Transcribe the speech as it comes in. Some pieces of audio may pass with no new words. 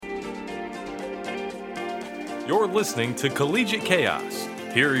You're listening to Collegiate Chaos.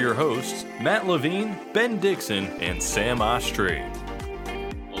 Here are your hosts, Matt Levine, Ben Dixon, and Sam Ostry.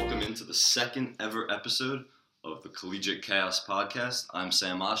 Welcome into the second ever episode of the Collegiate Chaos podcast. I'm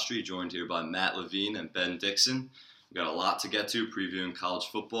Sam Ostry, joined here by Matt Levine and Ben Dixon. We've got a lot to get to, previewing college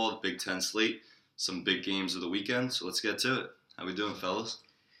football, the Big Ten slate, some big games of the weekend, so let's get to it. How we doing, fellas?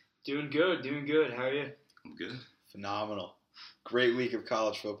 Doing good. How are you? I'm good. Phenomenal. Great week of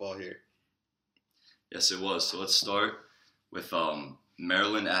college football here. Yes, it was. So let's start with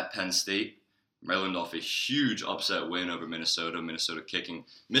Maryland at Penn State. Maryland off a huge upset win over Minnesota. Minnesota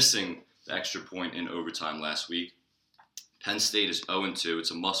missing the extra point in overtime last week. Penn State is 0-2.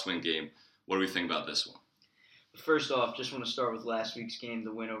 It's a must-win game. What do we think about this one? First off, just want to start with last week's game,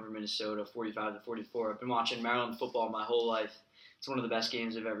 the win over Minnesota, 45-44. I've been watching Maryland football my whole life. It's one of the best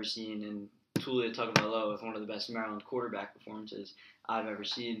games I've ever seen, and Taulia Tagovailoa with one of the best Maryland quarterback performances I've ever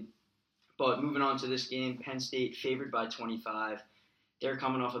seen. But moving on to this game, Penn State favored by 25. They're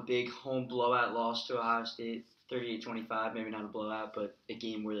coming off a big home blowout loss to Ohio State, 38-25. Maybe not a blowout, but a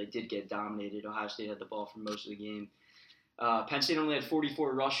game where they did get dominated. Ohio State had the ball for most of the game. Penn State only had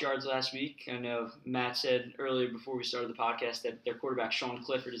 44 rush yards last week. I know Matt said earlier before we started the podcast that their quarterback, Sean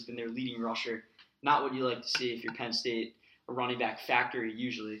Clifford, has been their leading rusher. Not what you like to see if you're Penn State, a running back factory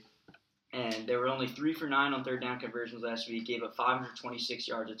usually. And they were only 3 for 9 on third down conversions last week, gave up 526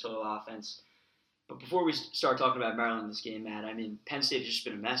 yards of total offense. But before we start talking about Maryland in this game, Matt, I mean, Penn State has just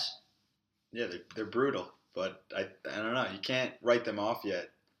been a mess. Yeah, they're brutal, but I don't know. You can't write them off yet.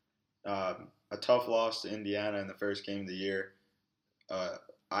 A tough loss to Indiana in the first game of the year.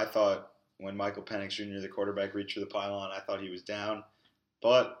 I thought when Michael Penix Jr., the quarterback, reached for the pylon, I thought he was down.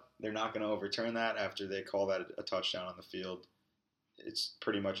 But they're not going to overturn that after they call that a touchdown on the field. It's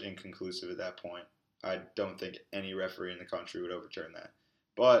pretty much inconclusive at that point. I don't think any referee in the country would overturn that.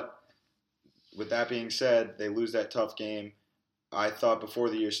 But with that being said, they lose that tough game. I thought before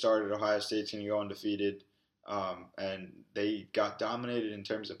the year started, Ohio State's going to go undefeated, and they got dominated in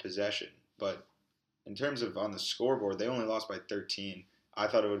terms of possession. But in terms of on the scoreboard, they only lost by 13. I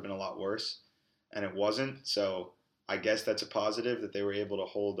thought it would have been a lot worse, and it wasn't. So I guess that's a positive that they were able to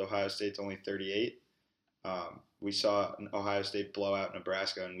hold Ohio State to only 38. We saw Ohio State blow out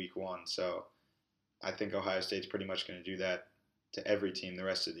Nebraska in week 1, so I think Ohio State's pretty much going to do that to every team the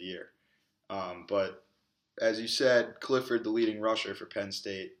rest of the year. But as you said, Clifford, the leading rusher for Penn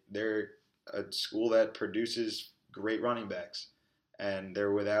State, they're a school that produces great running backs, and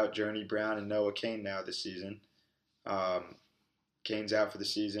they're without Journey Brown and Noah Cain now this season. Cain's out for the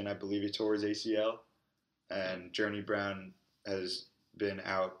season. I believe he tore his ACL, and Journey Brown has been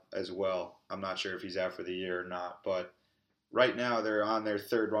out as well. I'm not sure if he's out for the year or not, but right now they're on their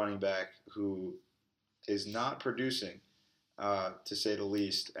third running back who is not producing, to say the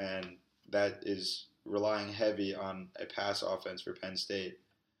least, and that is relying heavy on a pass offense for Penn State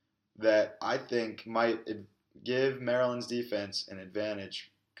that I think might give Maryland's defense an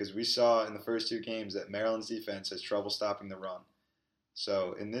advantage, because we saw in the first 2 games that Maryland's defense has trouble stopping the run.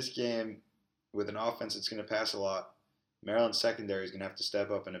 So in this game, with an offense that's going to pass a lot, Maryland's secondary is going to have to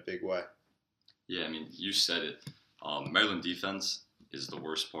step up in a big way. Yeah, I mean, you said it. Maryland defense is the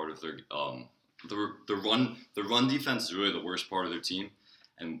worst part of their the run defense is really the worst part of their team.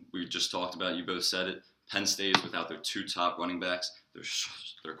 And we just talked about, you both said it, Penn State is without their 2 top running backs.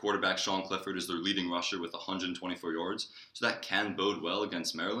 Their quarterback, Sean Clifford, is their leading rusher with 124 yards. So that can bode well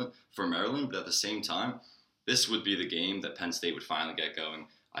against Maryland, but at the same time, this would be the game that Penn State would finally get going.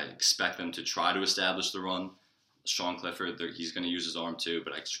 I expect them to try to establish the run. Sean Clifford, he's going to use his arm too,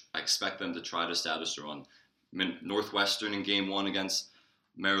 but I expect them to try to establish the run. Northwestern in game 1 against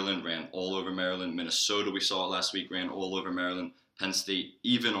Maryland ran all over Maryland. Minnesota, we saw it last week, ran all over Maryland. Penn State,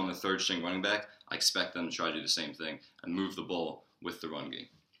 even on the third-string running back, I expect them to try to do the same thing and move the ball with the run game.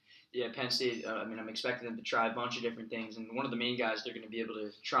 Yeah, Penn State, I'm expecting them to try a bunch of different things, and one of the main guys they're going to be able to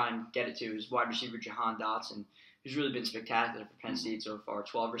try and get it to is wide receiver Jahan Dotson, who's really been spectacular for Penn State so far.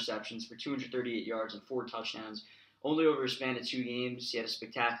 12 receptions for 238 yards and 4 touchdowns. Only over a span of 2 games, he had a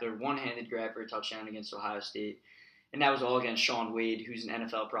spectacular one-handed grab for a touchdown against Ohio State. And that was all against Shaun Wade, who's an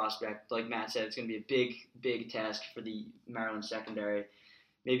NFL prospect. Like Matt said, it's going to be a big, big task for the Maryland secondary.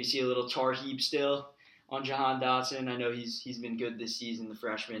 Maybe see a little tar heap still on Jahan Dotson. I know he's been good this season, the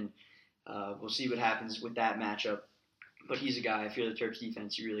freshman. We'll see what happens with that matchup. But he's a guy, if you're the Terps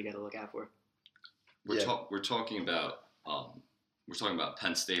defense, you really got to look out for. We're talking about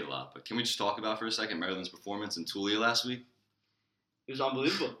Penn State a lot, but can we just talk about for a second Maryland's performance in Taulia last week? It was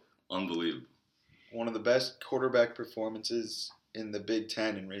unbelievable. Unbelievable. One of the best quarterback performances in the Big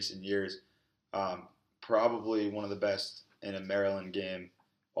Ten in recent years. Probably one of the best in a Maryland game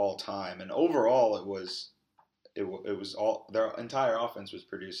all time. And overall, it was it was all their entire offense was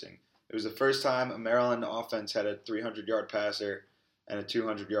producing. It was the first time a Maryland offense had a 300-yard passer and a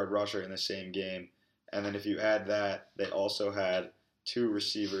 200-yard rusher in the same game. And then if you add that, they also had 2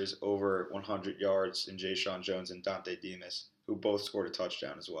 receivers over 100 yards in Jay-Sean Jones and Dante Demas, who both scored a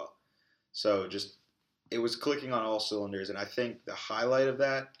touchdown as well. So just it was clicking on all cylinders, and I think the highlight of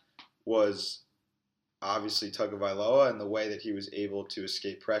that was obviously Tagovailoa and the way that he was able to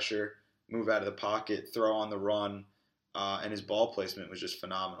escape pressure, move out of the pocket, throw on the run, and his ball placement was just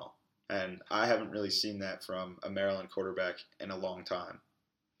phenomenal. And I haven't really seen that from a Maryland quarterback in a long time.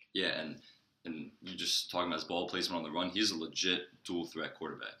 Yeah, and you just talking about his ball placement on the run. He's a legit dual threat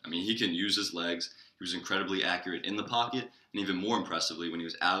quarterback. I mean, he can use his legs. He was incredibly accurate in the pocket, and even more impressively when he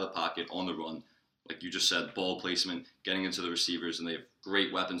was out of the pocket on the run. Like you just said, ball placement, getting into the receivers, and they have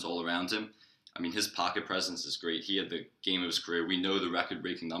great weapons all around him. I mean, his pocket presence is great. He had the game of his career. We know the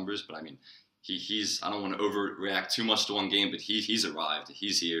record-breaking numbers, but I mean, he's I don't want to overreact too much to one game, but he's arrived.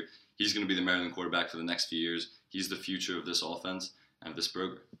 He's here. He's going to be the Maryland quarterback for the next few years. He's the future of this offense and of this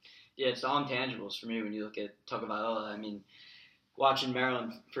program. Yeah, it's the intangibles for me when you look at Tagovailoa. I mean, watching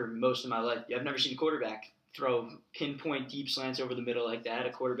Maryland for most of my life, I've never seen a quarterback throw pinpoint deep slants over the middle like that.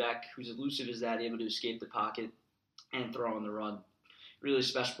 A quarterback who's elusive as that, able to escape the pocket and throw on the run. Really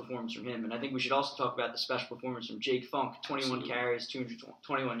special performance from him. And I think we should also talk about the special performance from Jake Funk. 21 carries,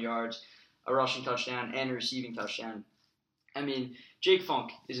 221 yards, a rushing touchdown, and a receiving touchdown. I mean, Jake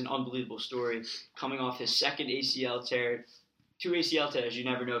Funk is an unbelievable story. Coming off his second ACL tear, 2 ACL tears, you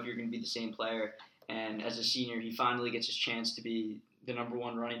never know if you're going to be the same player. And as a senior, he finally gets his chance to be the number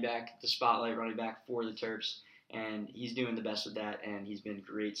 1 running back, the spotlight running back for the Terps. And he's doing the best with that, and he's been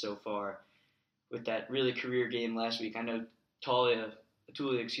great so far. With that really career game last week, I know Taulia,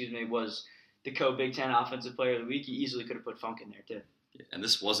 was the co-Big Ten Offensive Player of the Week. He easily could have put Funk in there, too. Yeah, and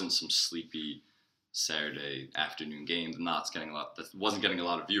this wasn't some sleepy Saturday afternoon game that wasn't getting a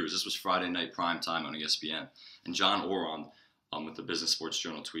lot of viewers. This was Friday night prime time on ESPN. And John Oron, with the Business Sports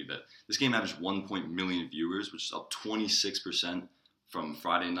Journal, tweeted that this game averaged 1 million viewers, which is up 26% from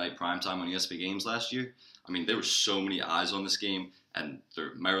Friday night prime time on ESPN Games last year. I mean, there were so many eyes on this game, and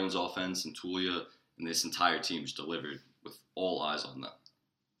Maryland's offense and Taulia and this entire team just delivered with all eyes on them.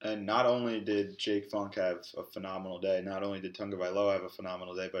 And not only did Jake Funk have a phenomenal day, not only did Tagovailoa have a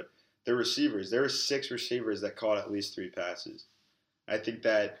phenomenal day, but the receivers. There were 6 receivers that caught at least 3 passes. I think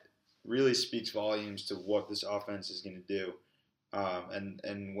that really speaks volumes to what this offense is going to do.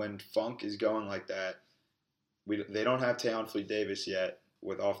 And when Funk is going like that, they don't have Tayon Fleet-Davis yet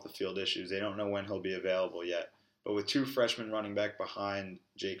with off-the-field issues. They don't know when he'll be available yet. But with 2 freshmen running back behind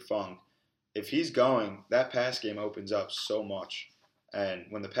Jake Funk, if he's going, that pass game opens up so much. And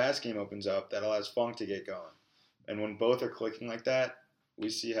when the pass game opens up, that allows Funk to get going. And when both are clicking like that, we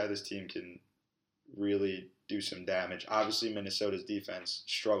see how this team can really do some damage. Obviously, Minnesota's defense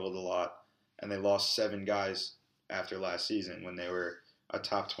struggled a lot, and they lost 7 guys after last season when they were a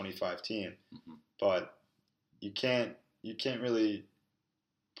top 25 team. Mm-hmm. But you can't really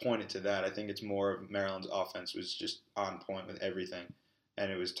point it to that. I think it's more of Maryland's offense was just on point with everything, and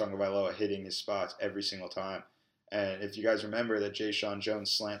it was Tagovailoa hitting his spots every single time. And if you guys remember that Jay-Sean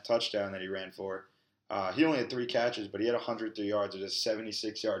Jones slant touchdown that he ran for, he only had 3 catches, but he had 103 yards. It was a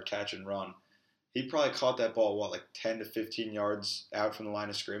 76-yard catch and run. He probably caught that ball, 10 to 15 yards out from the line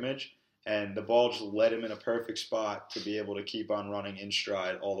of scrimmage, and the ball just led him in a perfect spot to be able to keep on running in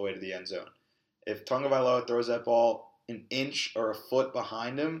stride all the way to the end zone. If Tagovailoa throws that ball an inch or a foot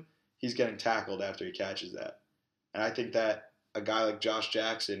behind him, he's getting tackled after he catches that. And I think that a guy like Josh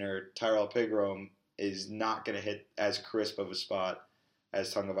Jackson or Tyrell Pigrome is not going to hit as crisp of a spot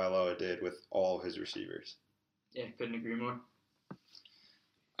as Tagovailoa did with all his receivers. Yeah, couldn't agree more.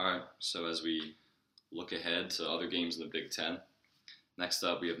 All right, so as we look ahead to other games in the Big Ten, next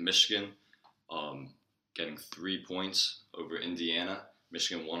up we have Michigan getting 3 points over Indiana.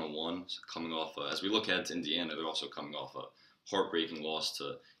 Michigan 1-1, coming off, as we look ahead to Indiana, they're also coming off a heartbreaking loss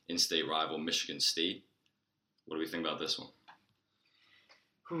to in-state rival Michigan State. What do we think about this one?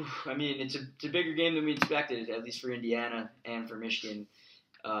 I mean, it's a bigger game than we expected, at least for Indiana and for Michigan.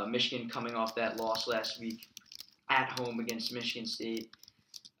 Michigan coming off that loss last week at home against Michigan State.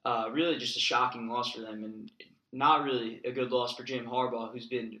 Really just a shocking loss for them, and not really a good loss for Jim Harbaugh, who's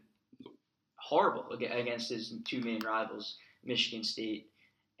been horrible against his 2 main rivals, Michigan State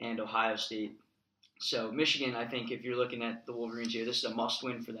and Ohio State. So Michigan, I think if you're looking at the Wolverines here, this is a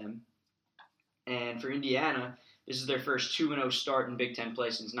must-win for them. And for Indiana, this is their first 2-0 start in Big Ten play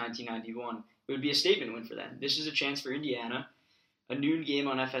since 1991. It would be a statement win for them. This is a chance for Indiana. A noon game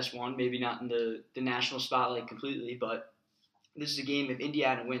on FS1, maybe not in the national spotlight completely, but this is a game, if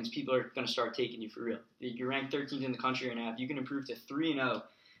Indiana wins, people are going to start taking you for real. You're ranked 13th in the country right now. If you can improve to 3-0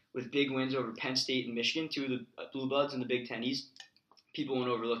 with big wins over Penn State and Michigan, two of the Blue Bloods in the Big Ten East, people won't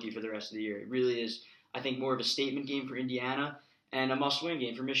overlook you for the rest of the year. It really is, I think, more of a statement game for Indiana and a must-win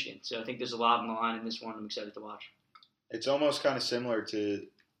game for Michigan. So I think there's a lot on the line in this one. I'm excited to watch. It's almost kind of similar to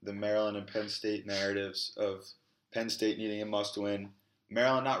the Maryland and Penn State narratives of Penn State needing a must-win,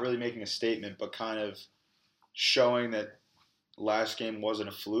 Maryland not really making a statement, but kind of showing that last game wasn't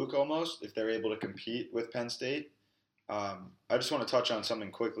a fluke almost, if they're able to compete with Penn State. I just want to touch on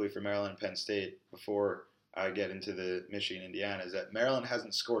something quickly for Maryland and Penn State before I get into the Michigan-Indiana, is that Maryland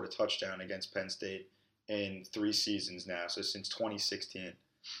hasn't scored a touchdown against Penn State in 3 seasons now, so since 2016.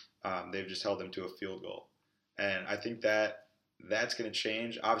 They've just held them to a field goal. And I think that's going to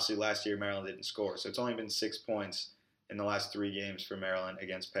change. Obviously, last year Maryland didn't score, so it's only been 6 points in the last 3 games for Maryland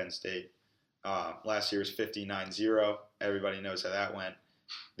against Penn State. Last year was 59-0. Everybody knows how that went.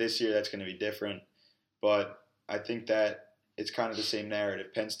 This year, that's going to be different. But I think that it's kind of the same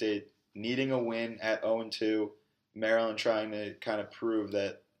narrative. Penn State needing a win at 0-2. Maryland trying to kind of prove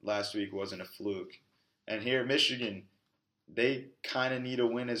that last week wasn't a fluke. And here, Michigan, they kind of need a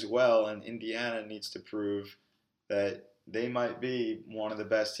win as well. And Indiana needs to prove that they might be one of the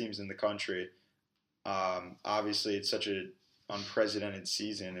best teams in the country. Obviously, it's such an unprecedented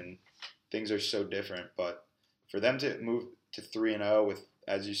season, and things are so different. But for them to move to 3-0 with,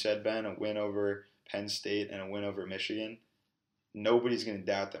 as you said, Ben, a win over Penn State and a win over Michigan, nobody's going to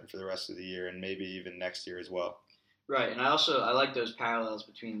doubt them for the rest of the year and maybe even next year as well. Right, and I like those parallels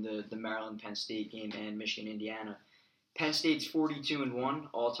between the Maryland-Penn State game and Michigan-Indiana. Penn State's 42-1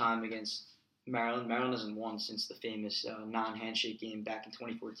 all-time against Maryland. Maryland hasn't won since the famous non-handshake game back in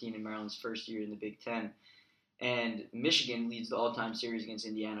 2014 in Maryland's first year in the Big Ten. And Michigan leads the all-time series against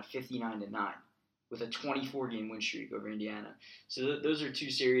Indiana 59-9 with a 24-game win streak over Indiana. So those are 2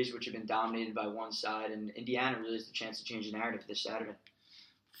 series which have been dominated by one side, and Indiana really has the chance to change the narrative this Saturday.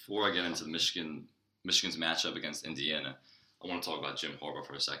 Before I get into Michigan's matchup against Indiana, I want to talk about Jim Harbaugh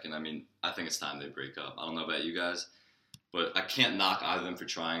for a second. I mean, I think it's time they break up. I don't know about you guys, but I can't knock either of them for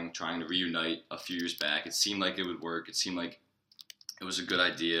trying to reunite a few years back. It seemed like it would work. It seemed like it was a good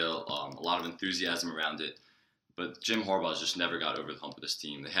idea, a lot of enthusiasm around it. But Jim Harbaugh's just never got over the hump of this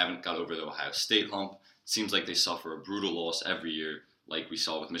team. They haven't got over the Ohio State hump. It seems like they suffer a brutal loss every year, like we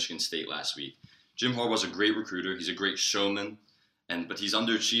saw with Michigan State last week. Jim Harbaugh's a great recruiter. He's a great showman, but he's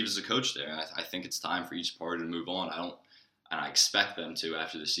underachieved as a coach there. And I think it's time for each party to move on. I expect them to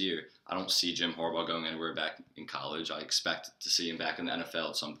after this year. I don't see Jim Harbaugh going anywhere back in college. I expect to see him back in the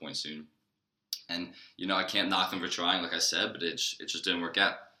NFL at some point soon. And, I can't knock them for trying, like I said, but it just didn't work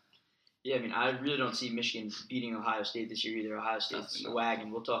out. Yeah, I mean, I really don't see Michigan beating Ohio State this year either. Ohio State's a wagon.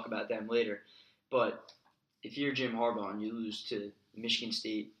 We'll talk about them later. But if you're Jim Harbaugh and you lose to Michigan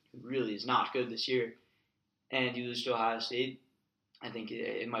State, who really is not good this year, and you lose to Ohio State, I think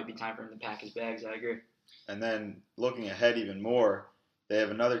it might be time for him to pack his bags. I agree. And then looking ahead even more, they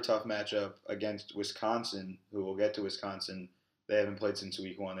have another tough matchup against Wisconsin, who will get to Wisconsin. They haven't played since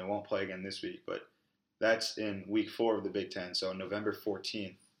week 1. They won't play again this week, but that's in week 4 of the Big Ten, so November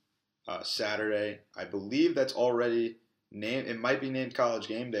 14th. Saturday. I believe that's already named. It might be named College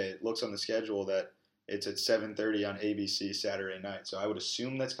Game Day. It looks on the schedule that it's at 7:30 on ABC Saturday night. So I would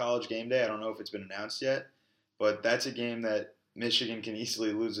assume that's College Game Day. I don't know if it's been announced yet, but that's a game that Michigan can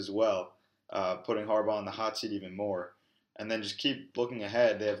easily lose as well, putting Harbaugh on the hot seat even more. And then just keep looking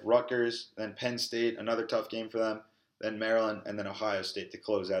ahead. They have Rutgers, then Penn State, another tough game for them, then Maryland, and then Ohio State to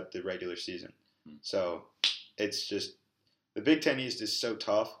close out the regular season. So it's just the Big Ten East is so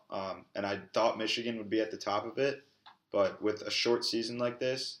tough, and I thought Michigan would be at the top of it, but with a short season like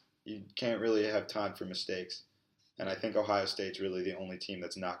this, you can't really have time for mistakes. And I think Ohio State's really the only team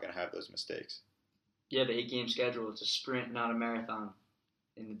that's not going to have those mistakes. Yeah, the 8-game schedule, it's a sprint, not a marathon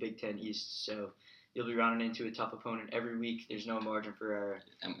in the Big Ten East. So you'll be running into a tough opponent every week. There's no margin for error.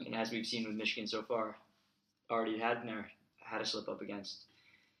 And as we've seen with Michigan so far, already had a slip up against.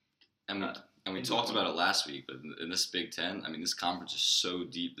 And we talked about it last week, but in this Big Ten, I mean, this conference is so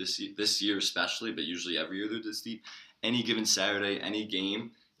deep this year especially, but usually every year they're this deep. Any given Saturday, any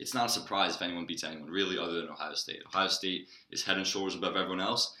game, it's not a surprise if anyone beats anyone, really, other than Ohio State. Ohio State is head and shoulders above everyone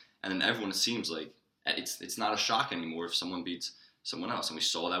else, and then everyone, it seems like, it's not a shock anymore if someone beats someone else. And we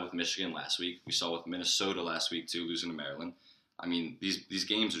saw that with Michigan last week. We saw it with Minnesota last week, too, losing to Maryland. I mean, these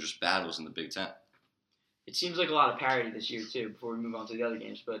games are just battles in the Big Ten. It seems like a lot of parity this year, too, before we move on to the other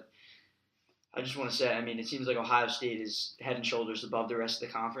games, but I just want to say, I mean, it seems like Ohio State is head and shoulders above the rest of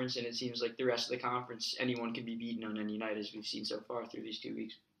the conference, and it seems like the rest of the conference, anyone can be beaten on any night, as we've seen so far through these 2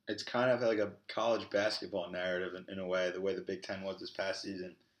 weeks. it's kind of like a college basketball narrative in a way, the way the Big Ten was this past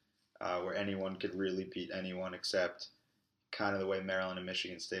season, where anyone could really beat anyone except kind of the way Maryland and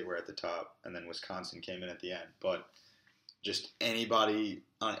Michigan State were at the top, and then Wisconsin came in at the end. But just anybody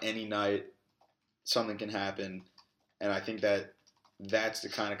on any night, something can happen, and I think that's the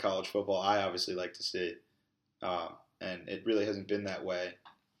kind of college football I obviously like to see. And it really hasn't been that way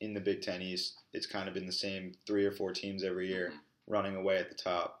in the Big Ten East. It's kind of been the same 3 or 4 teams every year running away at the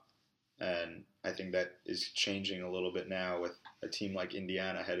top. And I think that is changing a little bit now with a team like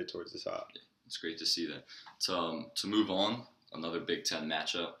Indiana headed towards the top. It's great to see that. To move on, another Big Ten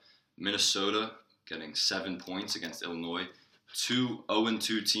matchup. Minnesota getting 7 points against Illinois. 2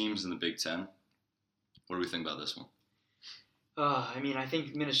 0-2 teams in the Big Ten. What do we think about this one? I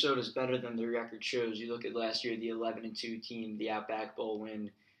think Minnesota's better than their record shows. You look at last year, the 11-2 team, the Outback Bowl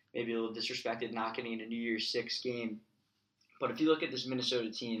win, maybe a little disrespected not getting in a New Year's 6 game. But if you look at this Minnesota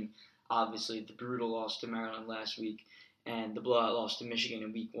team, obviously the brutal loss to Maryland last week and the blowout loss to Michigan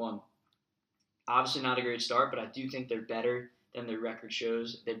in week 1. Obviously not a great start, but I do think they're better than their record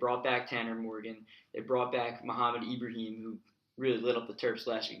shows. They brought back Tanner Morgan. They brought back Muhammad Ibrahim, who really lit up the Terps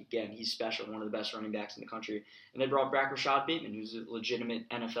last week. Again, he's special, one of the best running backs in the country. And they brought back Rashad Bateman, who's a legitimate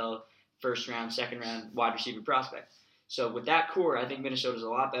NFL first-round, second-round wide receiver prospect. So with that core, I think Minnesota's a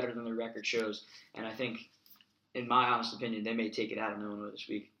lot better than their record shows. And I think, in my honest opinion, they may take it out of Illinois this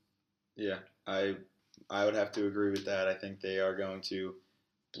week. Yeah, I would have to agree with that. I think they are going to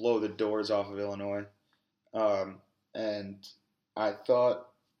blow the doors off of Illinois. And I thought,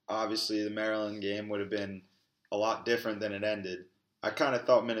 obviously, the Maryland game would have been a lot different than it ended. I kind of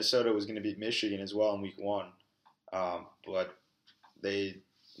thought Minnesota was going to beat Michigan as well in week 1. But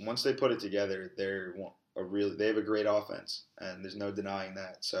once they put it together, they have a great offense, and there's no denying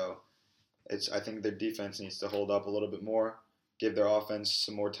that. So I think their defense needs to hold up a little bit more, give their offense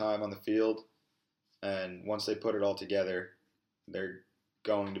some more time on the field, and once they put it all together, they're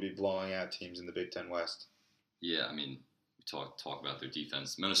going to be blowing out teams in the Big Ten West. Yeah, we talk about their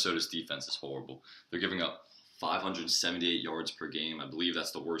defense. Minnesota's defense is horrible. They're giving up 578 yards per game. I believe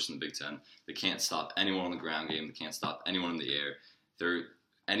that's the worst in the Big Ten. They can't stop anyone on the ground game. They can't stop anyone in the air.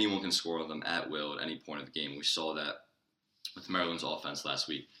 Anyone can score on them at will at any point of the game. We saw that with Maryland's offense last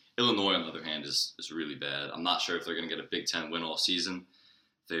week. Illinois, on the other hand, is really bad. I'm not sure if they're going to get a Big Ten win all season.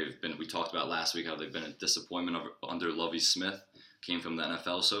 We talked about last week how they've been a disappointment under Lovie Smith. Came from the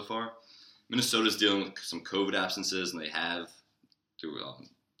NFL so far. Minnesota's dealing with some COVID absences, and they have through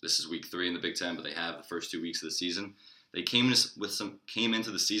this is week 3 in the Big Ten, but they have the first 2 weeks of the season. They came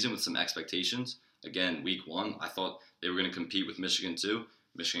into the season with some expectations. Again, week 1, I thought they were going to compete with Michigan too.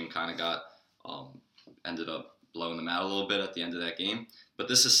 Michigan kind of ended up blowing them out a little bit at the end of that game. But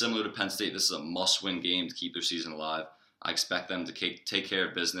this is similar to Penn State. This is a must-win game to keep their season alive. I expect them to take care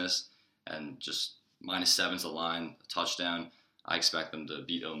of business, and just -7's the line, a touchdown. I expect them to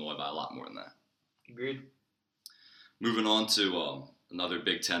beat Illinois by a lot more than that. Agreed. Moving on to another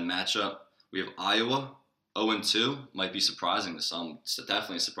Big Ten matchup. We have Iowa, 0-2. Might be surprising to some. It's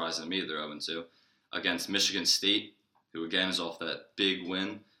definitely surprising to me that they're 0-2. Against Michigan State, who again is off that big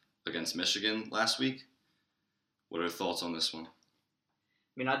win against Michigan last week. What are your thoughts on this one?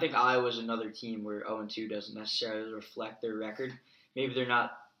 I think Iowa's another team where 0-2 doesn't necessarily reflect their record. Maybe they're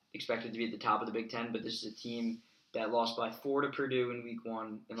not expected to be at the top of the Big Ten, but this is a team that lost by 4 to Purdue in week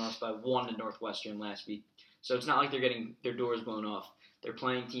 1 and lost by 1 to Northwestern last week. So it's not like they're getting their doors blown off. They're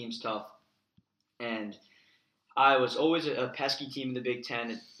playing teams tough. And Iowa's always a pesky team in the Big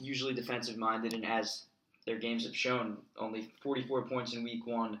Ten, usually defensive-minded, and as their games have shown, only 44 points in week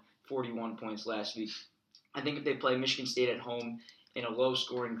 1, 41 points last week. I think if they play Michigan State at home in a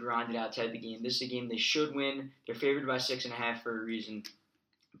low-scoring, grinded-out type of game, this is a game they should win. They're favored by 6.5 for a reason.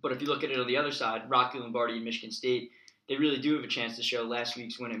 But if you look at it on the other side, Rocky Lombardi and Michigan State, they really do have a chance to show last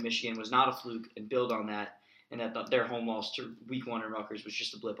week's win at Michigan was not a fluke and build on that, and that their home loss to week 1 in Rutgers was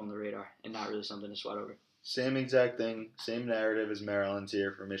just a blip on the radar and not really something to sweat over. Same exact thing, same narrative as Maryland's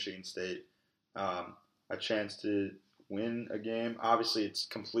here for Michigan State. A chance to win a game. Obviously, it's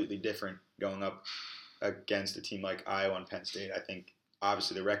completely different going up against a team like Iowa and Penn State. I think,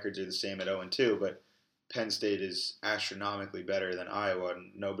 obviously, the records are the same at 0-2, but Penn State is astronomically better than Iowa,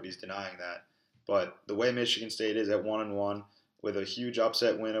 and nobody's denying that. But the way Michigan State is at 1-1, with a huge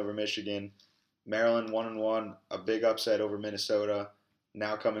upset win over Michigan, Maryland 1-1, a big upset over Minnesota,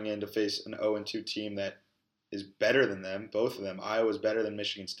 now coming in to face an 0-2 team that is better than them, both of them. Iowa's better than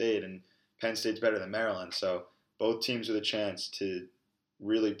Michigan State, and Penn State's better than Maryland. So both teams with a chance to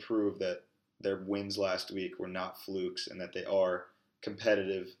really prove that their wins last week were not flukes and that they are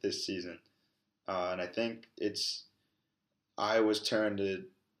competitive this season. And I think it's Iowa's turn to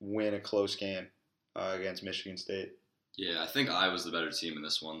win a close game against Michigan State. Yeah, I think Iowa's the better team in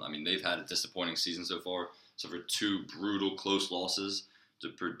this one. I mean, they've had a disappointing season so far. So for 2 brutal close losses to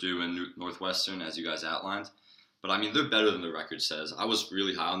Purdue and Northwestern, as you guys outlined. But I mean, they're better than the record says. I was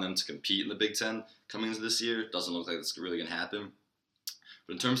really high on them to compete in the Big Ten coming into this year. Doesn't look like it's really going to happen.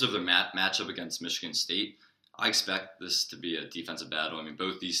 But in terms of their matchup against Michigan State, I expect this to be a defensive battle. I mean,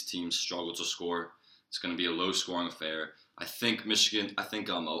 both these teams struggle to score. It's going to be a low-scoring affair. I think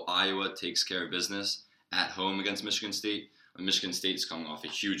Iowa takes care of business at home against Michigan State. When Michigan State's coming off a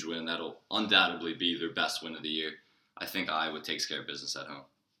huge win, that'll undoubtedly be their best win of the year. I think Iowa takes care of business at home.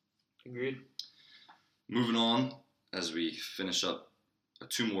 Agreed. Moving on, as we finish up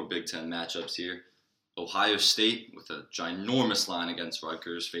 2 more Big Ten matchups here. Ohio State with a ginormous line against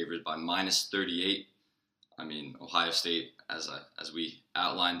Rutgers, favored by -38. I mean, Ohio State, as we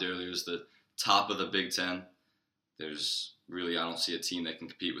outlined earlier, is the top of the Big Ten. There's really, I don't see a team that can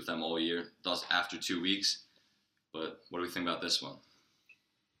compete with them all year, thus after 2 weeks. But what do we think about this one?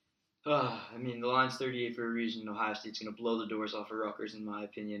 I mean, the line's 38 for a reason. Ohio State's going to blow the doors off of Rutgers, in my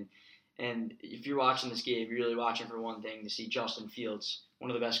opinion. And if you're watching this game, you're really watching for one thing, to see Justin Fields, one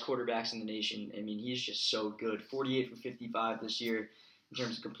of the best quarterbacks in the nation. I mean, he's just so good. 48 for 55 this year in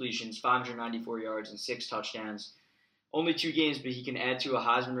terms of completions, 594 yards and 6 touchdowns. Only 2 games, but he can add to a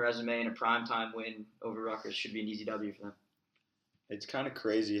Heisman resume, and a primetime win over Rutgers should be an easy W for them. It's kind of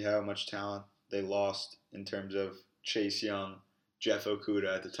crazy how much talent they lost in terms of Chase Young, Jeff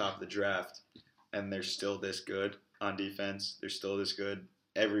Okudah at the top of the draft, and they're still this good on defense. They're still this good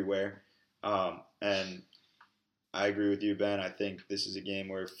everywhere. And I agree with you, Ben. I think this is a game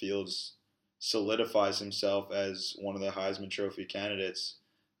where Fields solidifies himself as one of the Heisman Trophy candidates.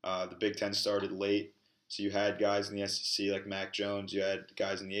 The Big Ten started late, so you had guys in the SEC like Mac Jones. You had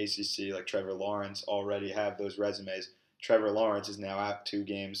guys in the ACC like Trevor Lawrence already have those resumes. Trevor Lawrence is now out 2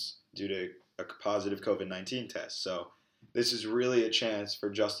 games due to a positive COVID-19 test. So this is really a chance for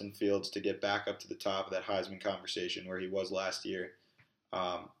Justin Fields to get back up to the top of that Heisman conversation where he was last year.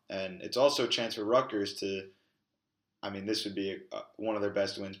 And it's also a chance for Rutgers to, I mean, this would be one of their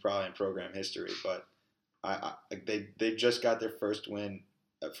best wins probably in program history. But they just got their first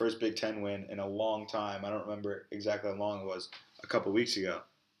Big Ten win in a long time. I don't remember exactly how long it was, a couple weeks ago.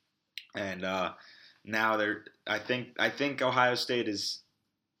 And now I think Ohio State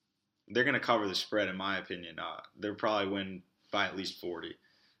they're going to cover the spread, in my opinion. They'll probably win by at least 40.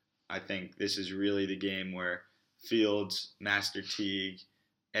 I think this is really the game where Fields, Master Teague,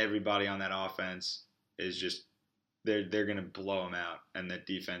 everybody on that offense is just they're going to blow them out, and the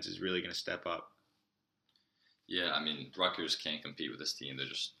defense is really going to step up. Yeah, I mean, Rutgers can't compete with this team. They're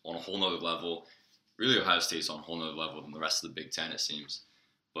just on a whole nother level. Really, Ohio State's on a whole nother level than the rest of the Big Ten, it seems.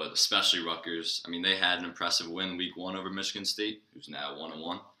 But especially Rutgers. I mean, they had an impressive win week 1 over Michigan State, who's now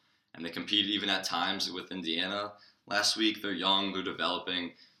 1-1. And they competed even at times with Indiana last week. They're young, they're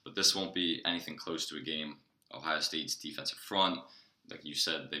developing, but this won't be anything close to a game. Ohio State's defensive front, like you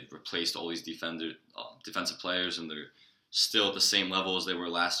said, they've replaced all these defensive players, and they're still at the same level as they were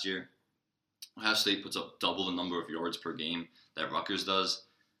last year. Ohio State puts up double the number of yards per game that Rutgers does.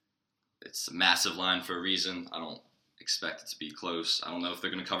 It's a massive line for a reason. I don't expect it to be close. I don't know if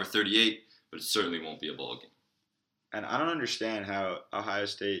they're going to cover 38, but it certainly won't be a ball game. And I don't understand how Ohio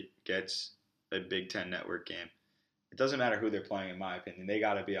State gets a Big Ten network game. It doesn't matter who they're playing, in my opinion. They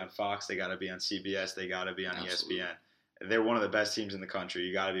got to be on Fox. They got to be on CBS. They got to be on Absolutely. ESPN. They're one of the best teams in the country.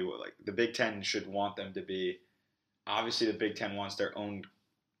 You got to be like the Big Ten should want them to be. Obviously, the Big Ten wants their own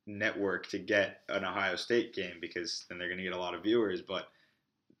network to get an Ohio State game because then they're going to get a lot of viewers. But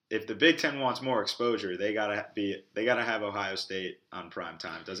if the Big Ten wants more exposure, they gotta have Ohio State on prime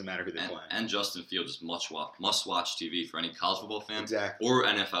time. Doesn't matter who they're playing. And Justin Fields is must-watch TV for any college football fan Exactly. or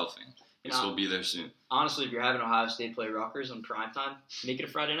NFL fan. This will be there soon. Honestly, if you're having Ohio State play Rutgers on primetime, make it a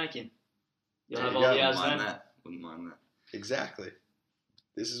Friday night game. You'll There have you all go. the odds Wouldn't then. mind that. Wouldn't mind that. Exactly.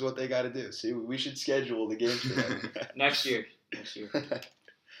 This is what they got to do. See, we should schedule the games for them. Next year.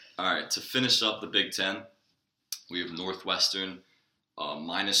 All right, to finish up the Big Ten, we have Northwestern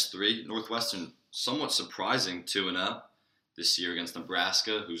 -3. Northwestern, somewhat surprising 2-0 this year against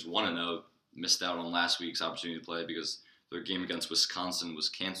Nebraska, who's 1-0, missed out on last week's opportunity to play because their game against Wisconsin was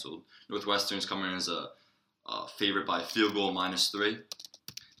canceled. Northwestern's coming in as a favorite by a field goal, -3.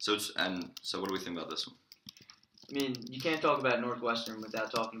 So what do we think about this one? I mean, you can't talk about Northwestern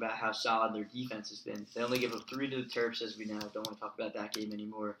without talking about how solid their defense has been. They only give up 3 to the Terps, as we know. Don't want to talk about that game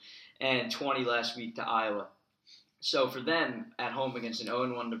anymore. And 20 last week to Iowa. So for them, at home against an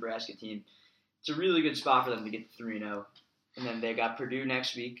 0-1 Nebraska team, it's a really good spot for them to get to 3-0. And then they got Purdue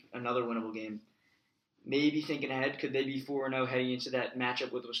next week, another winnable game. maybe thinking ahead, could they be 4-0 heading into that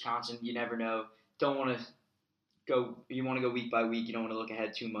matchup with Wisconsin? You never know. You want to go week by week. You don't want to look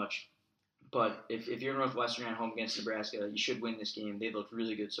ahead too much. But if you're Northwestern at home against Nebraska, you should win this game. They've looked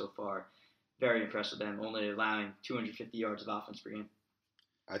really good so far. Very impressed with them, only allowing 250 yards of offense per game.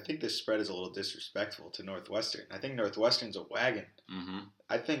 I think this spread is a little disrespectful to Northwestern. I think Northwestern's a wagon. Mm-hmm.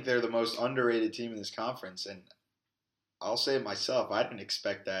 I think they're the most underrated team in this conference, and I'll say it myself. I didn't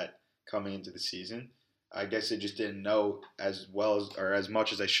expect that coming into the season. I guess I just didn't know as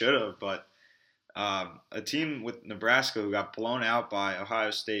much as I should have. But a team with Nebraska who got blown out by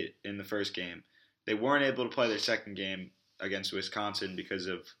Ohio State in the first game, they weren't able to play their second game against Wisconsin because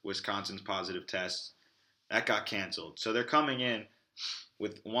of Wisconsin's positive tests. That got canceled. So they're coming in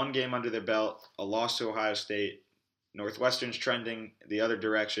with one game under their belt, a loss to Ohio State. Northwestern's trending the other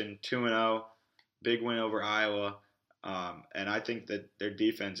direction, 2-0, big win over Iowa. And I think that their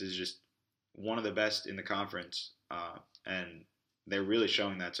defense is just one of the best in the conference, and they're really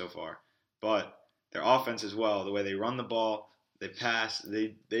showing that so far. But their offense as well, the way they run the ball, they pass,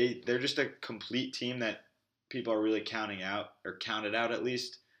 they're just a complete team that people are really counted out at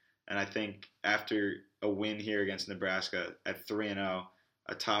least. And I think after a win here against Nebraska at 3-0,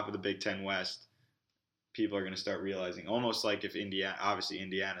 atop of the Big Ten West, people are going to start realizing, almost like if Indiana is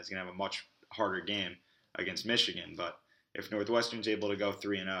going to have a much harder game against Michigan, but if Northwestern's able to go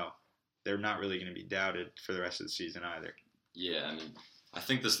 3-0, they're not really going to be doubted for the rest of the season either. Yeah, I mean, I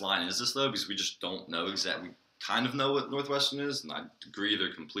think this line is this, though, because we just don't know exactly. We kind of know what Northwestern is, and I agree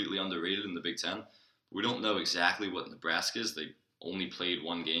they're completely underrated in the Big Ten. We don't know exactly what Nebraska is. They only played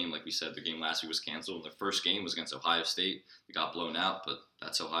one game. Like we said, the game last week was canceled, and their first game was against Ohio State. They got blown out, but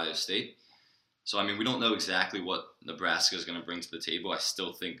that's Ohio State. So, I mean, we don't know exactly what Nebraska is going to bring to the table. I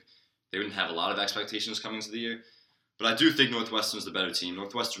still think they didn't have a lot of expectations coming into the year. But I do think Northwestern's the better team.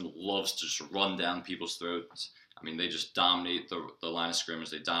 Northwestern loves to just run down people's throats. I mean, they just dominate the line of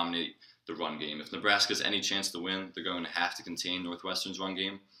scrimmage. They dominate the run game. If Nebraska has any chance to win, they're going to have to contain Northwestern's run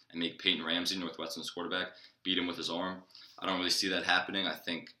game and make Peyton Ramsey, Northwestern's quarterback, beat him with his arm. I don't really see that happening. I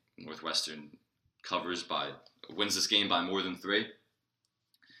think Northwestern wins this game by more than 3.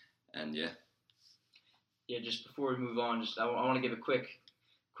 And yeah. Yeah, just before we move on, I want to give a quick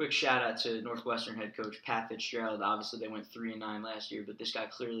shout out to Northwestern head coach Pat Fitzgerald. Obviously, they went 3-9 last year, but this guy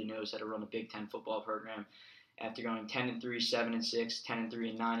clearly knows how to run a Big Ten football program. After going 10-3, 7-6, 10-3,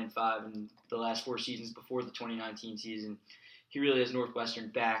 and 9-5 in the last 4 seasons before the 2019 season, he really has Northwestern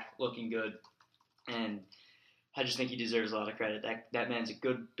back, looking good, and I just think he deserves a lot of credit. That man's a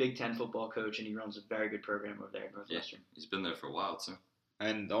good Big Ten football coach, and he runs a very good program over there at Northwestern. Yeah, he's been there for a while too.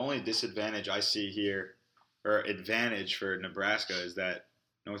 And the only disadvantage I see here, or advantage for Nebraska, is that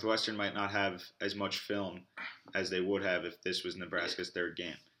Northwestern might not have as much film as they would have if this was Nebraska's third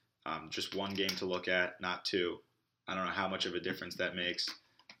game. Just one game to look at, not 2. I don't know how much of a difference that makes,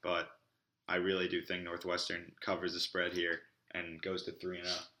 but I really do think Northwestern covers the spread here and goes to 3-0.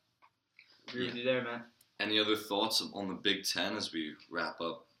 Agree with you there, man. Any other thoughts on the Big Ten as we wrap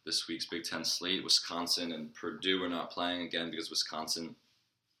up this week's Big Ten slate? Wisconsin and Purdue are not playing again because Wisconsin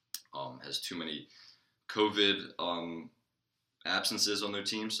has too many COVID absences on their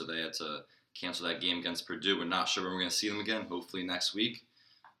team, so they had to cancel that game against Purdue. We're not sure when we're going to see them again, hopefully next week.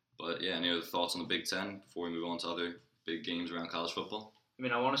 But yeah, any other thoughts on the Big Ten before we move on to other big games around college football? I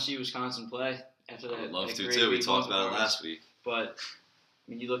mean, I want to see Wisconsin play after that. I would love to too. We talked about it last week. But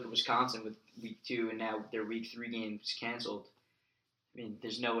I mean, you look at Wisconsin with week 2 and now their week 3 games canceled. I mean,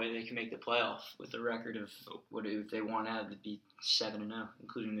 there's no way they can make the playoff with a record of what if they won out, it'd be 7-0,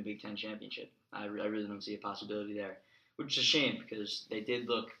 including the Big Ten championship. I really don't see a possibility there, which is a shame because they did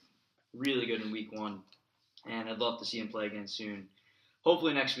look really good in week 1, and I'd love to see them play again soon.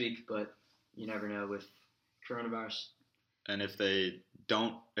 Hopefully next week, but you never know with coronavirus. And if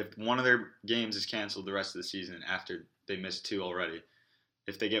one of their games is canceled the rest of the season after they missed 2 already,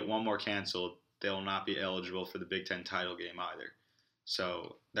 if they get one more canceled, they'll not be eligible for the Big Ten title game either.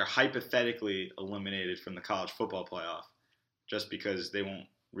 So they're hypothetically eliminated from the college football playoff just because they won't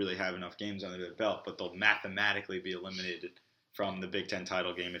really have enough games under their belt, but they'll mathematically be eliminated from the Big Ten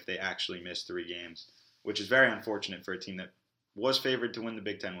title game if they actually miss 3 games, which is very unfortunate for a team that was favored to win the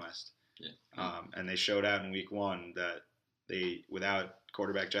Big Ten West. Yeah. And they showed out in week 1 that without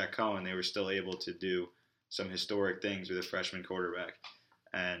quarterback Jack Cohen, they were still able to do some historic things with a freshman quarterback.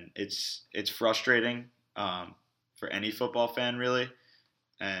 And it's frustrating for any football fan, really.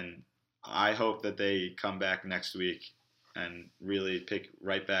 And I hope that they come back next week and really pick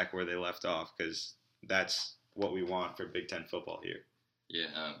right back where they left off, because that's what we want for Big Ten football here. Yeah,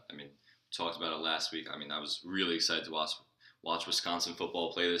 I mean, we talked about it last week. I mean, I was really excited to watch Wisconsin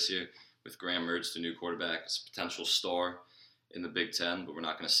football play this year. with Graham Mertz, the new quarterback, as a potential star in the Big Ten, but we're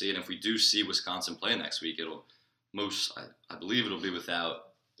not going to see it. And if we do see Wisconsin play next week, I believe it'll be with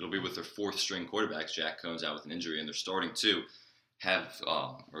their fourth string quarterbacks. Jack Cohn's out with an injury, and they're starting to have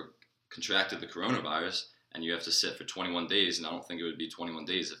or contracted the coronavirus, and you have to sit for 21 days. And I don't think it would be 21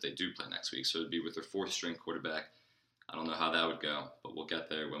 days if they do play next week. So it'd be with their fourth string quarterback. I don't know how that would go, but we'll get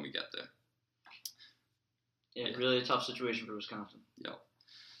there when we get there. Yeah, really a tough situation for Wisconsin. Yep.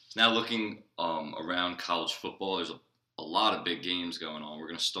 So now looking around college football, there's a lot of big games going on. We're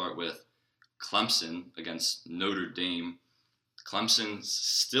going to start with Clemson against Notre Dame. Clemson's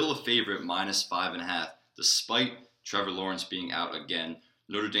still a favorite, -5.5, despite Trevor Lawrence being out again.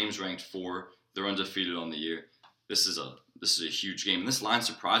 Notre Dame's ranked 4. They're undefeated on the year. This is a huge game. And this line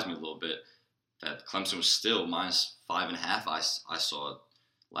surprised me a little bit, that Clemson was still -5.5. I saw it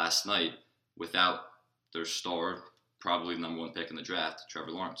last night without their star, probably the number 1 pick in the draft,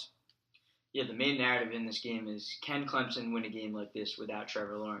 Trevor Lawrence. Yeah, the main narrative in this game is, can Clemson win a game like this without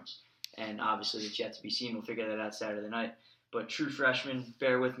Trevor Lawrence? And obviously it's yet to be seen. We'll figure that out Saturday night. But true freshman,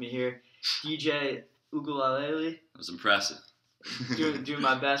 bear with me here, DJ Uiagalelei. That was impressive. doing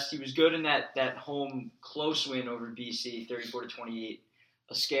my best. He was good in that home close win over BC, 34-28,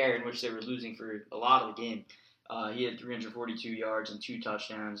 a scare in which they were losing for a lot of the game. He had 342 yards and 2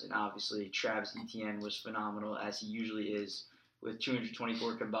 touchdowns, and obviously Travis Etienne was phenomenal, as he usually is, with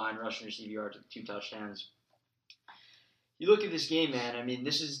 224 combined rushing receiving yards and 2 touchdowns. You look at this game, man. I mean,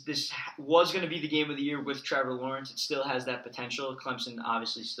 this was going to be the game of the year with Trevor Lawrence. It still has that potential. Clemson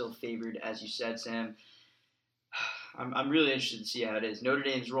obviously still favored, as you said, Sam. I'm really interested to see how it is. Notre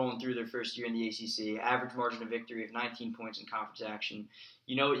Dame's rolling through their first year in the ACC. Average margin of victory of 19 points in conference action.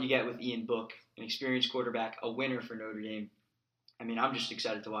 You know what you get with Ian Book, an experienced quarterback, a winner for Notre Dame. I mean, I'm just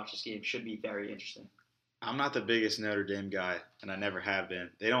excited to watch this game. Should be very interesting. I'm not the biggest Notre Dame guy, and I never have been.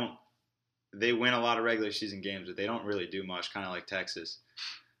 They win a lot of regular season games, but they don't really do much, kind of like Texas.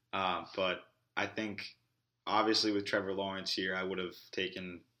 But I think, obviously, with Trevor Lawrence here, I would have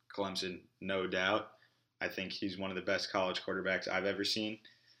taken Clemson, no doubt. I think he's one of the best college quarterbacks I've ever seen.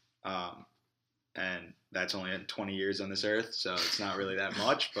 And that's only 20 years on this earth, so it's not really that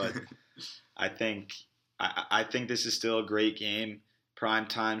much. But I think this is still a great game. Prime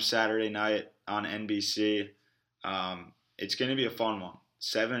time Saturday night on NBC. It's going to be a fun one.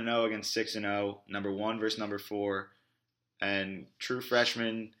 7-0 against 6-0, number 1 versus number 4. And true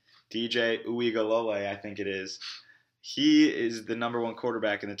freshman DJ Uiagalelei, I think it is. He is the number 1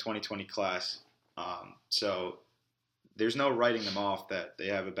 quarterback in the 2020 class. So there's no writing them off that they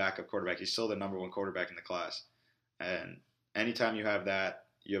have a backup quarterback. He's still the number 1 quarterback in the class. And anytime you have that,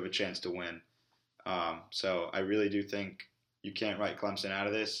 you have a chance to win. So I really do think you can't write Clemson out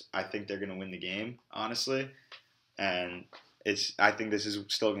of this. I think they're going to win the game, honestly. And I think this is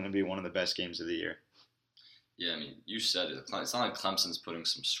still going to be one of the best games of the year. Yeah, I mean, you said it. It's not like Clemson's putting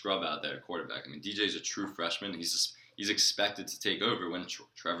some scrub out there at quarterback. I mean, DJ's a true freshman. He's expected to take over when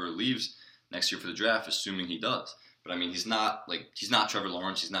Trevor leaves next year for the draft, assuming he does. But I mean, he's not Trevor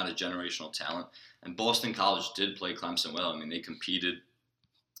Lawrence. He's not a generational talent. And Boston College did play Clemson well. I mean, they competed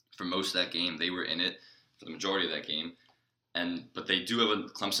for most of that game. They were in it for the majority of that game. But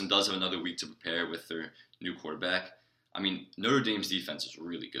Clemson does have another week to prepare with their new quarterback. I mean, Notre Dame's defense is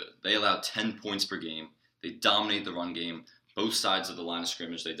really good. They allow 10 points per game. They dominate the run game. Both sides of the line of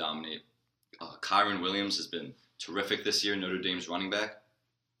scrimmage, they dominate. Kyron Williams has been terrific this year, Notre Dame's running back.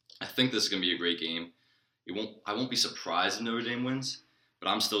 I think this is going to be a great game. I won't be surprised if Notre Dame wins, but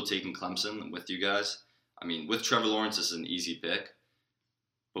I'm still taking Clemson with you guys. I mean, with Trevor Lawrence, this is an easy pick.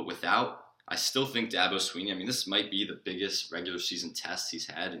 But without, I still think Dabo Swinney, I mean, this might be the biggest regular season test he's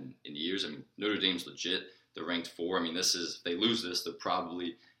had in years. I mean, Notre Dame's legit. They're ranked 4. I mean, if they lose this, they're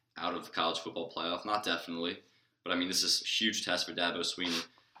probably out of the college football playoff. Not definitely, but I mean, this is a huge test for Dabo Swinney.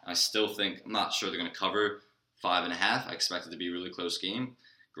 I still think, I'm not sure they're going to cover 5.5. I expect it to be a really close game.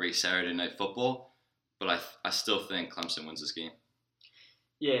 Great Saturday night football, but I still think Clemson wins this game.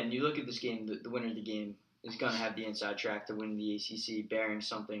 Yeah, and you look at this game, the winner of the game is going to have the inside track to win the ACC, bearing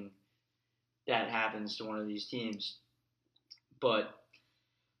something that happens to one of these teams. But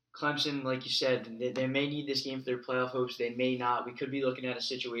Clemson, like you said, they may need this game for their playoff hopes. They may not. We could be looking at a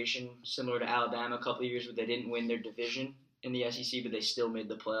situation similar to Alabama a couple of years where they didn't win their division in the SEC, but they still made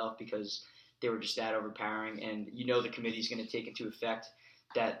the playoff because they were just that overpowering. And you know the committee's going to take into effect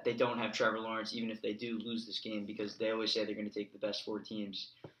that they don't have Trevor Lawrence, even if they do lose this game, because they always say they're going to take the best 4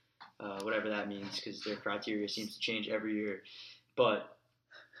 teams, whatever that means, because their criteria seems to change every year. But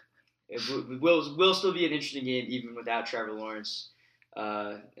it will still be an interesting game even without Trevor Lawrence.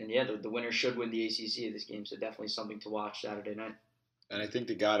 And yeah, the winner should win the ACC of this game, so definitely something to watch Saturday night. And I think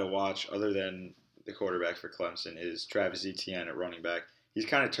the guy to watch, other than the quarterback for Clemson, is Travis Etienne at running back. He's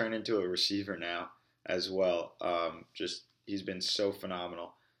kind of turned into a receiver now as well. He's been so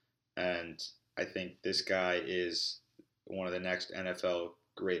phenomenal. And I think this guy is one of the next NFL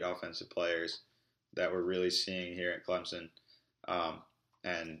great offensive players that we're really seeing here at Clemson.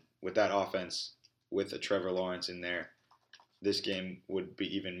 And with that offense, with a Trevor Lawrence in there, this game would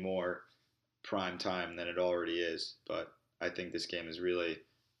be even more prime time than it already is. But I think this game is really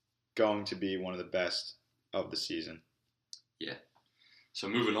going to be one of the best of the season. Yeah. So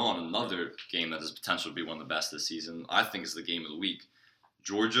moving on, another game that has potential to be one of the best this season, I think is the game of the week.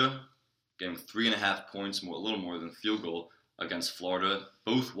 Georgia getting 3.5 points, a little more than field goal against Florida.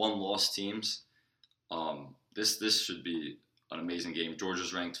 Both one-loss teams. This should be an amazing game.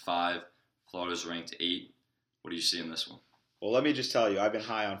 Georgia's ranked 5, Florida's ranked 8. What do you see in this one? Well, let me just tell you, I've been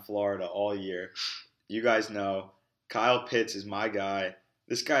high on Florida all year. You guys know, Kyle Pitts is my guy.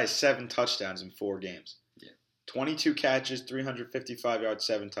 This guy has 7 touchdowns in 4 games. Yeah. 22 catches, 355 yards,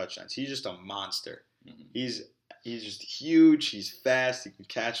 7 touchdowns. He's just a monster. Mm-hmm. He's just huge. He's fast. He can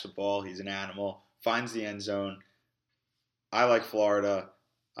catch the ball. He's an animal. Finds the end zone. I like Florida.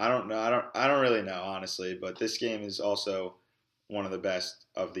 I don't know. I don't really know, honestly. But this game is also one of the best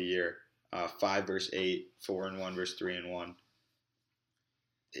of the year. 5 versus 8, 4-1 versus 3-1.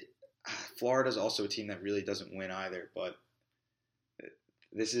 Florida's also a team that really doesn't win either. But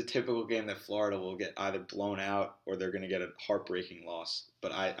this is a typical game that Florida will get either blown out or they're going to get a heartbreaking loss.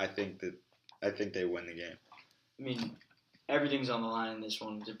 But I think they win the game. I mean, everything's on the line in this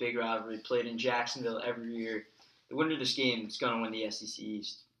one. It's a big rivalry played in Jacksonville every year. The winner of this game is going to win the SEC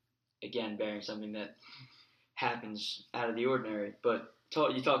East. Again, bearing something that happens out of the ordinary. But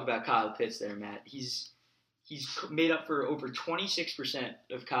you talk about Kyle Pitts there, Matt. He's made up for over 26%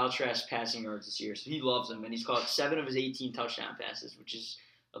 of Kyle Trask's passing yards this year. So he loves him, and he's caught 7 of his 18 touchdown passes, which is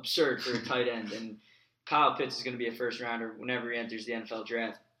absurd for a tight end. And Kyle Pitts is going to be a first-rounder whenever he enters the NFL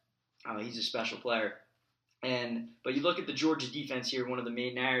draft. He's a special player. But you look at the Georgia defense here, one of the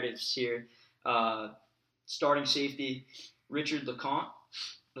main narratives here. Starting safety, Richard LeCounte,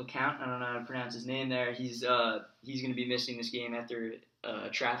 I don't know how to pronounce his name there. He's going to be missing this game after a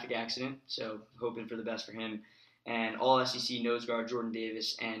traffic accident, so hoping for the best for him. And all SEC nose guard Jordan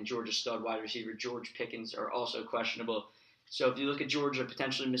Davis and Georgia stud wide receiver George Pickens are also questionable. So if you look at Georgia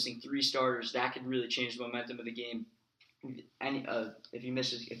potentially missing 3 starters, that could really change the momentum of the game. And if you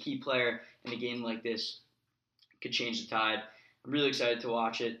miss a key player in a game like this, it could change the tide. I'm really excited to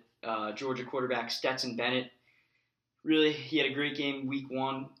watch it. Georgia quarterback Stetson Bennett, really, he had a great game week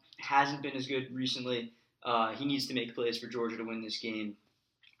 1. Hasn't been as good recently. He needs to make plays for Georgia to win this game.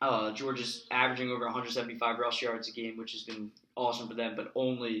 Georgia's averaging over 175 rush yards a game, which has been awesome for them, but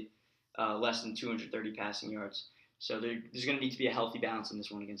only less than 230 passing yards. So there's going to need to be a healthy balance in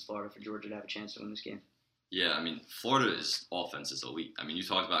this one against Florida for Georgia to have a chance to win this game. Yeah, I mean, Florida's offense is elite. I mean, you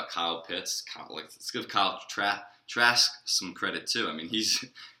talked about Kyle Pitts. Let's give Kyle Trask some credit, too. I mean,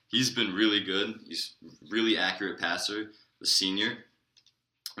 he's been really good. He's really accurate passer, the senior.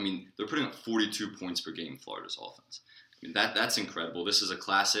 I mean, they're putting up 42 points per game, Florida's offense. I mean, that's incredible. This is a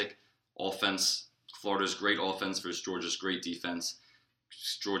classic offense. Florida's great offense versus Georgia's great defense.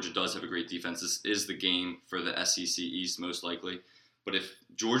 Georgia does have a great defense. This is the game for the SEC East, most likely. But if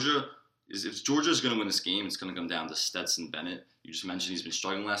Georgia's going to win this game, it's going to come down to Stetson Bennett. You just mentioned he's been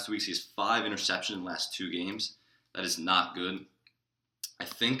struggling the last 2 weeks. He has 5 interceptions in the last 2 games. That is not good. I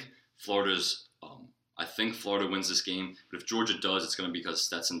think Florida wins this game, but if Georgia does, it's going to be because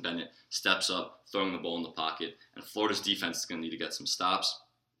Stetson Bennett steps up, throwing the ball in the pocket, and Florida's defense is going to need to get some stops.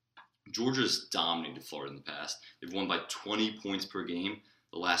 Georgia's dominated Florida in the past. They've won by 20 points per game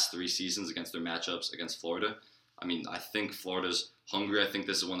the last 3 seasons against their matchups against Florida. I mean, I think Florida's hungry. I think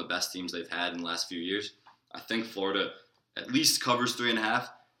this is one of the best teams they've had in the last few years. I think Florida at least covers 3.5.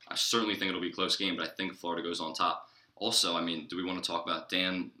 I certainly think it'll be a close game, but I think Florida goes on top. Also, I mean, do we want to talk about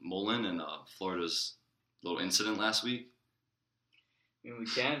Dan Mullen and Florida's little incident last week? I mean, we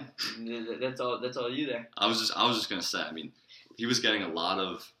can. That's all you there. I was just gonna say. I mean, he was getting a lot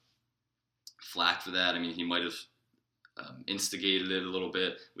of flack for that. I mean, he might have instigated it a little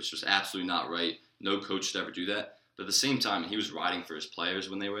bit, which was absolutely not right. No coach should ever do that. But at the same time, he was riding for his players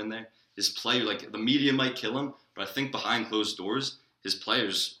when they were in there. His player, like, the media might kill him, but I think behind closed doors, his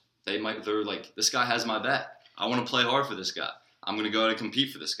players, they're like, this guy has my back. I want to play hard for this guy. I'm going to go out and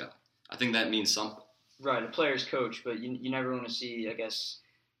compete for this guy. I think that means something. Right, a player's coach, but you never want to see, I guess,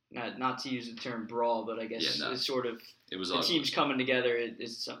 not to use the term brawl, but I guess it's sort of it was the ugly. Teams coming together.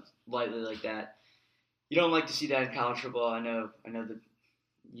 It's something lightly like that. You don't like to see that in college football. I know that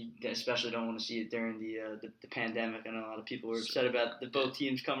you especially don't want to see it during the pandemic. I know a lot of people were upset about both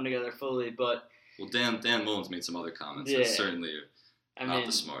teams coming together fully, but well, Dan Mullen's made some other comments. Yeah. That's certainly not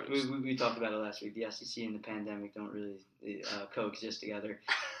the smartest. We talked about it last week. The SEC and the pandemic don't really coexist together,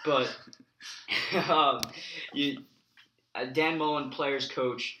 but Dan Mullen, players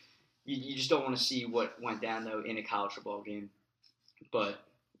coach. You just don't want to see what went down though in a college football game, but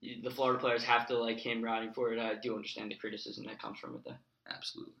the Florida players have to like him riding for it. I do understand the criticism that comes from it though.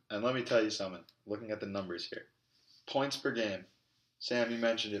 Absolutely. And let me tell you something. Looking at the numbers here, points per game. Sam, you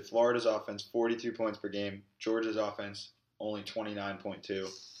mentioned it. Florida's offense 42 points per game. Georgia's offense only 29.2,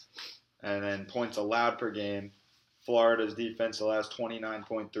 and then points allowed per game. Florida's defense allows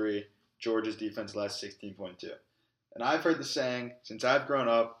 29.3. Georgia's defense allows 16.2. And I've heard the saying since I've grown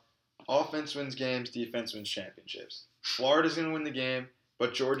up: offense wins games, defense wins championships. Florida's going to win the game,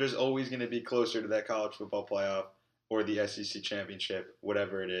 but Georgia's always going to be closer to that college football playoff or the SEC championship,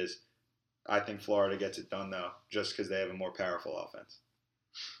 whatever it is. I think Florida gets it done, though, just because they have a more powerful offense.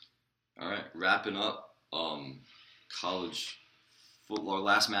 All right, wrapping up college football. Our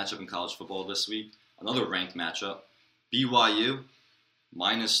last matchup in college football this week, another ranked matchup. BYU,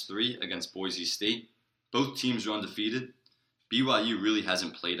 -3 against Boise State. Both teams are undefeated. BYU really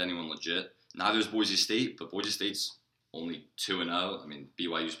hasn't played anyone legit. Neither is Boise State, but Boise State's only 2-0. I mean,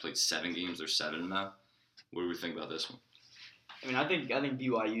 BYU's played 7 games. They're 7-0. What do we think about this one? I mean, I think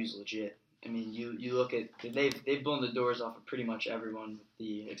BYU's legit. I mean, you look at they've blown the doors off of pretty much everyone, with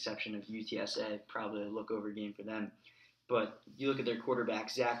the exception of UTSA. Probably a look-over game for them. But you look at their quarterback,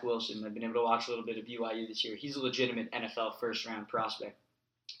 Zach Wilson. I've been able to watch a little bit of BYU this year. He's a legitimate NFL first-round prospect.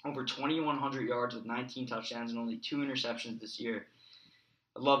 Over 2,100 yards with 19 touchdowns and only 2 interceptions this year.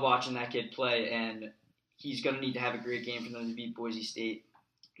 I love watching that kid play, and he's going to need to have a great game for them to beat Boise State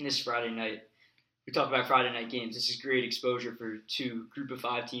this Friday night. We talk about Friday night games. This is great exposure for 2 group of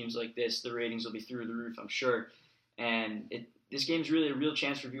 5 teams like this. The ratings will be through the roof, I'm sure. And this game's really a real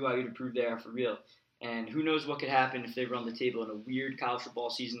chance for BYU to prove they are for real. And who knows what could happen if they run the table in a weird college football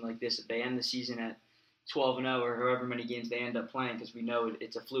season like this. If they end the season at 12-0 or however many games they end up playing, because we know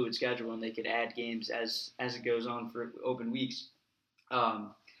it's a fluid schedule and they could add games as it goes on for open weeks.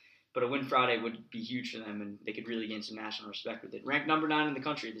 But a win Friday would be huge for them, and they could really gain some national respect with it. Ranked number 9 in the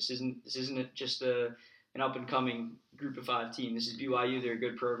country. This isn't just an up and coming group of 5 team. This is BYU. They're a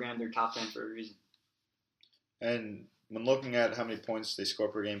good program. They're top 10 for a reason. And when looking at how many points they score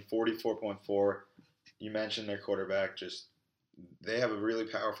per game, 44.4. You mentioned their quarterback. They have a really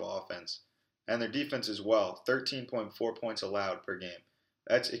powerful offense, and their defense as well. 13.4 points allowed per game.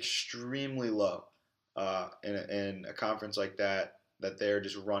 That's extremely low in a conference like that they're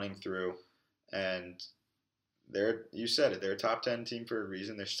just running through. And you said it, they're a top 10 team for a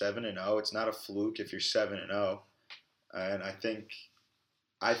reason. They're 7-0. It's not a fluke if you're 7-0. And I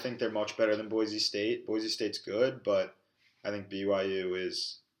think they're much better than Boise State. Boise State's good, but I think BYU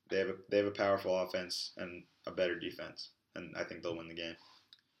they have a powerful offense and a better defense, and I think they'll win the game.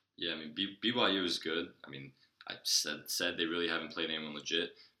 Yeah, I mean, BYU is good. I mean, I said they really haven't played anyone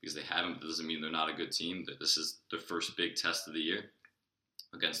legit because they haven't. That doesn't mean they're not a good team. That this is their first big test of the year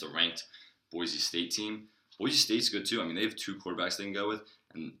against a ranked Boise State team. Boise State's good too. I mean, they have 2 quarterbacks they can go with,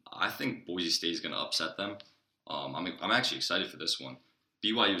 and I think Boise State's going to upset them. I'm actually excited for this one.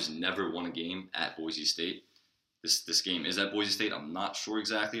 BYU's never won a game at Boise State. This game is at Boise State. I'm not sure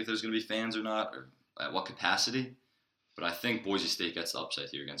exactly if there's going to be fans or not, or at what capacity, but I think Boise State gets the upset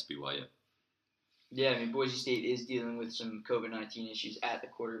here against BYU. Yeah, I mean, Boise State is dealing with some COVID-19 issues at the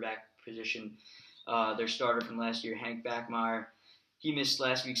quarterback position. Their starter from last year, Hank Backmeyer, he missed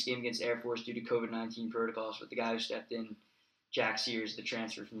last week's game against Air Force due to COVID-19 protocols, but the guy who stepped in, Jack Sears, the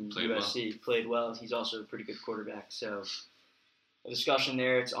transfer from USC, played well. He's also a pretty good quarterback, so a discussion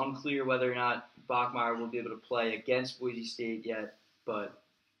there. It's unclear whether or not Bachmeier will be able to play against Boise State yet,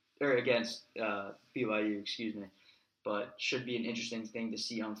 or against BYU, excuse me. But should be an interesting thing to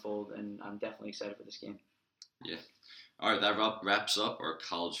see unfold, and I'm definitely excited for this game. Yeah. All right, that wraps up our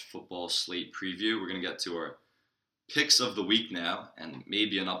college football slate preview. We're going to get to our picks of the week now, and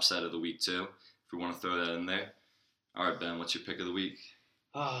maybe an upset of the week too, if we want to throw that in there. All right, Ben, what's your pick of the week?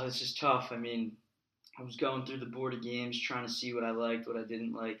 Oh, this is tough. I mean, I was going through the board of games, trying to see what I liked, what I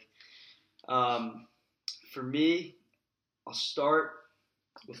didn't like. For me, I'll start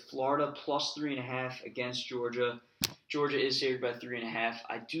with Florida plus 3.5 against Georgia. Georgia is favored by 3.5.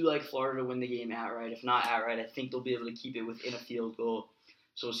 I do like Florida to win the game outright. If not outright, I think they'll be able to keep it within a field goal.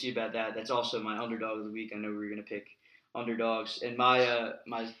 So we'll see about that. That's also my underdog of the week. I know we were going to pick underdogs. And my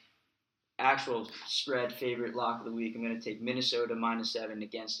actual spread favorite lock of the week, I'm going to take Minnesota -7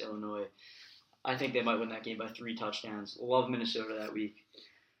 against Illinois. I think they might win that game by 3 touchdowns. Love Minnesota that week.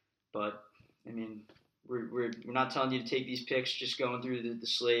 But I mean, we're not telling you to take these picks. Just going through the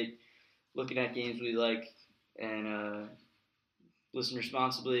slate, looking at games we like, and listen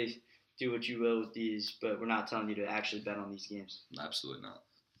responsibly. Do what you will with these, but we're not telling you to actually bet on these games. Absolutely not.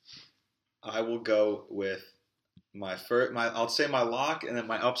 I will go with I'll say my lock and then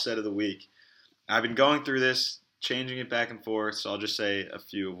my upset of the week. I've been going through this, changing it back and forth, so I'll just say a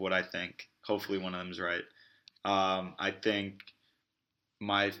few of what I think. Hopefully one of them is right. I think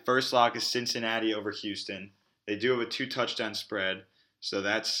my first lock is Cincinnati over Houston. They do have a 2-touchdown spread, so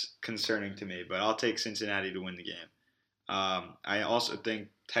that's concerning to me, but I'll take Cincinnati to win the game. I also think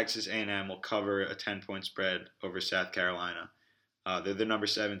Texas A&M will cover a 10-point spread over South Carolina. They're the number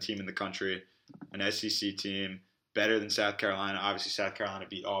 7 team in the country, an SEC team, better than South Carolina. Obviously, South Carolina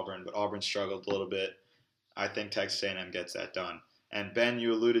beat Auburn, but Auburn struggled a little bit. I think Texas A&M gets that done. And Ben,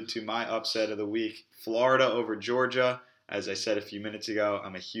 you alluded to my upset of the week, Florida over Georgia. As I said a few minutes ago,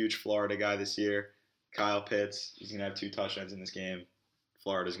 I'm a huge Florida guy this year. Kyle Pitts, he's going to have 2 touchdowns in this game.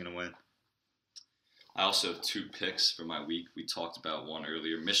 Florida's going to win. I also have 2 picks for my week. We talked about one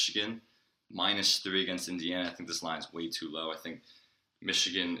earlier. Michigan, -3 against Indiana. I think this line's way too low. I think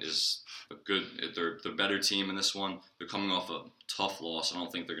Michigan is they're the better team in this one. They're coming off a tough loss. I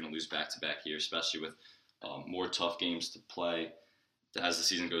don't think they're going to lose back-to-back here, especially with more tough games to play as the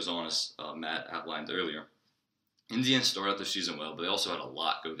season goes on, as Matt outlined earlier. Indiana started out their season well, but they also had a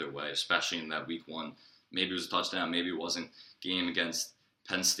lot go their way, especially in that week 1. Maybe it was a touchdown, maybe it wasn't. Game against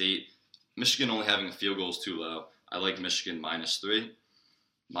Penn State. Michigan only having a field goal is too low. I like Michigan -3.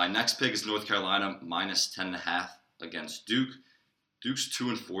 My next pick is North Carolina -10.5 against Duke. Duke's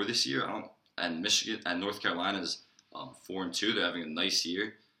 2-4 this year. And Michigan and North Carolina's 4-2. They're having a nice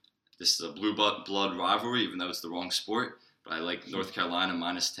year. This is a blue blood rivalry, even though it's the wrong sport. But I like North Carolina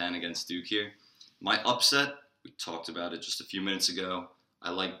 -10 against Duke here. My upset, we talked about it just a few minutes ago. I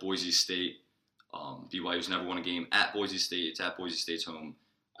like Boise State. BYU's never won a game at Boise State. It's at Boise State's home.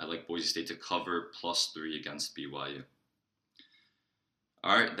 I like Boise State to cover +3 against BYU.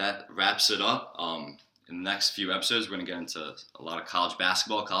 All right, that wraps it up. In the next few episodes, we're going to get into a lot of college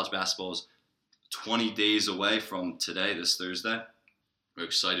basketball. College basketball is 20 days away from today, this Thursday. We're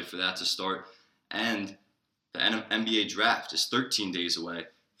excited for that to start. And the NBA draft is 13 days away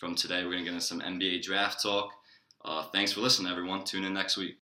from today. We're going to get into some NBA draft talk. Thanks for listening, everyone. Tune in next week.